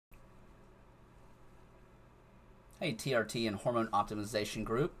Hey, TRT and Hormone Optimization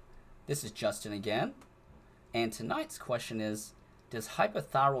Group. This is Justin again. And tonight's question is, does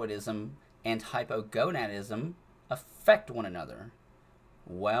hypothyroidism and hypogonadism affect one another?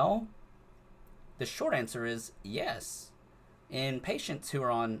 Well, the short answer is yes. In patients who are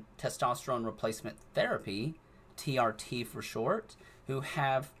on testosterone replacement therapy, TRT for short, who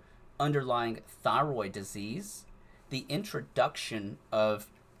have underlying thyroid disease, the introduction of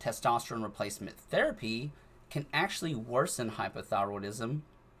testosterone replacement therapy can actually worsen hypothyroidism,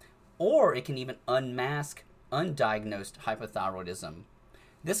 or it can even unmask undiagnosed hypothyroidism.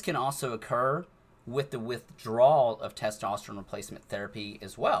 This can also occur with the withdrawal of testosterone replacement therapy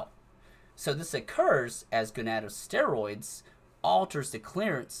as well. So this occurs as gonadal alters the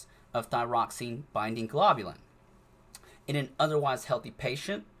clearance of thyroxine binding globulin. In an otherwise healthy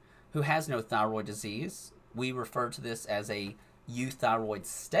patient who has no thyroid disease, we refer to this as a euthyroid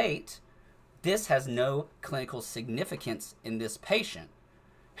state. This has no clinical significance in this patient.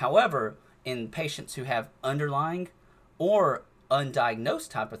 However, in patients who have underlying or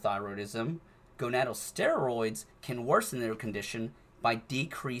undiagnosed hypothyroidism, gonadal steroids can worsen their condition by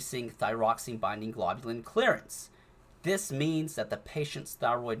decreasing thyroxine binding globulin clearance. This means that the patient's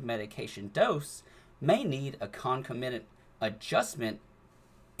thyroid medication dose may need a concomitant adjustment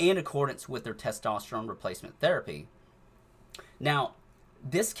in accordance with their testosterone replacement therapy. Now,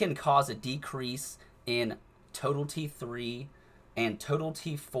 this can cause a decrease in total T3 and total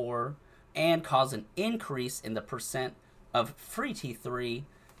T4 and cause an increase in the percent of free T3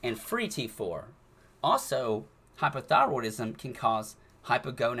 and free T4. Also, hypothyroidism can cause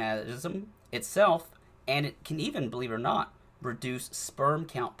hypogonadism itself, and it can even, believe it or not, reduce sperm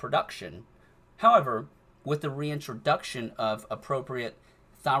count production. However, with the reintroduction of appropriate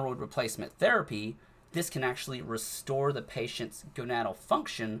thyroid replacement therapy, this can actually restore the patient's gonadal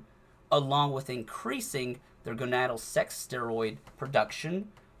function along with increasing their gonadal sex steroid production,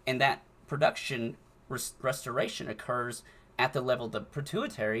 and that production restoration occurs at the level of the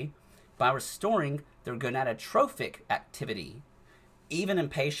pituitary by restoring their gonadotrophic activity. Even in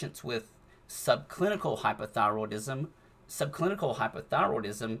patients with subclinical hypothyroidism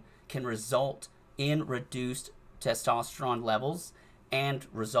can result in reduced testosterone levels and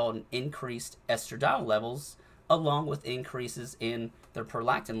result in increased estradiol levels, along with increases in their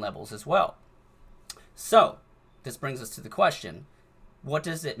prolactin levels as well. So, this brings us to the question: what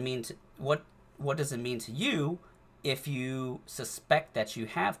does it mean to what does it mean to you if you suspect that you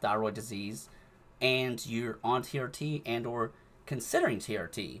have thyroid disease and you're on TRT and or considering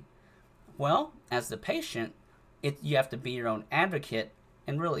TRT? Well, as the patient, you have to be your own advocate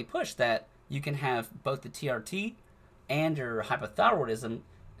and really push that you can have both the TRT and your hypothyroidism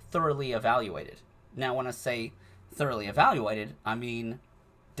thoroughly evaluated. Now, when I say thoroughly evaluated, I mean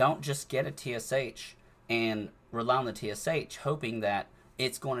don't just get a TSH and rely on the TSH hoping that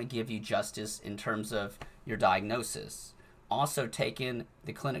it's going to give you justice in terms of your diagnosis. Also take in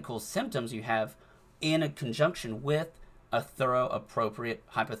the clinical symptoms you have in a conjunction with a thorough, appropriate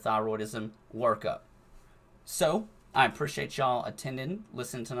hypothyroidism workup. So, I appreciate y'all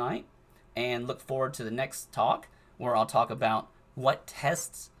listening tonight, and look forward to the next talk where I'll talk about what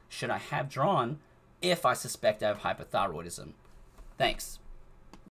tests should I have drawn if I suspect I have hypothyroidism. Thanks.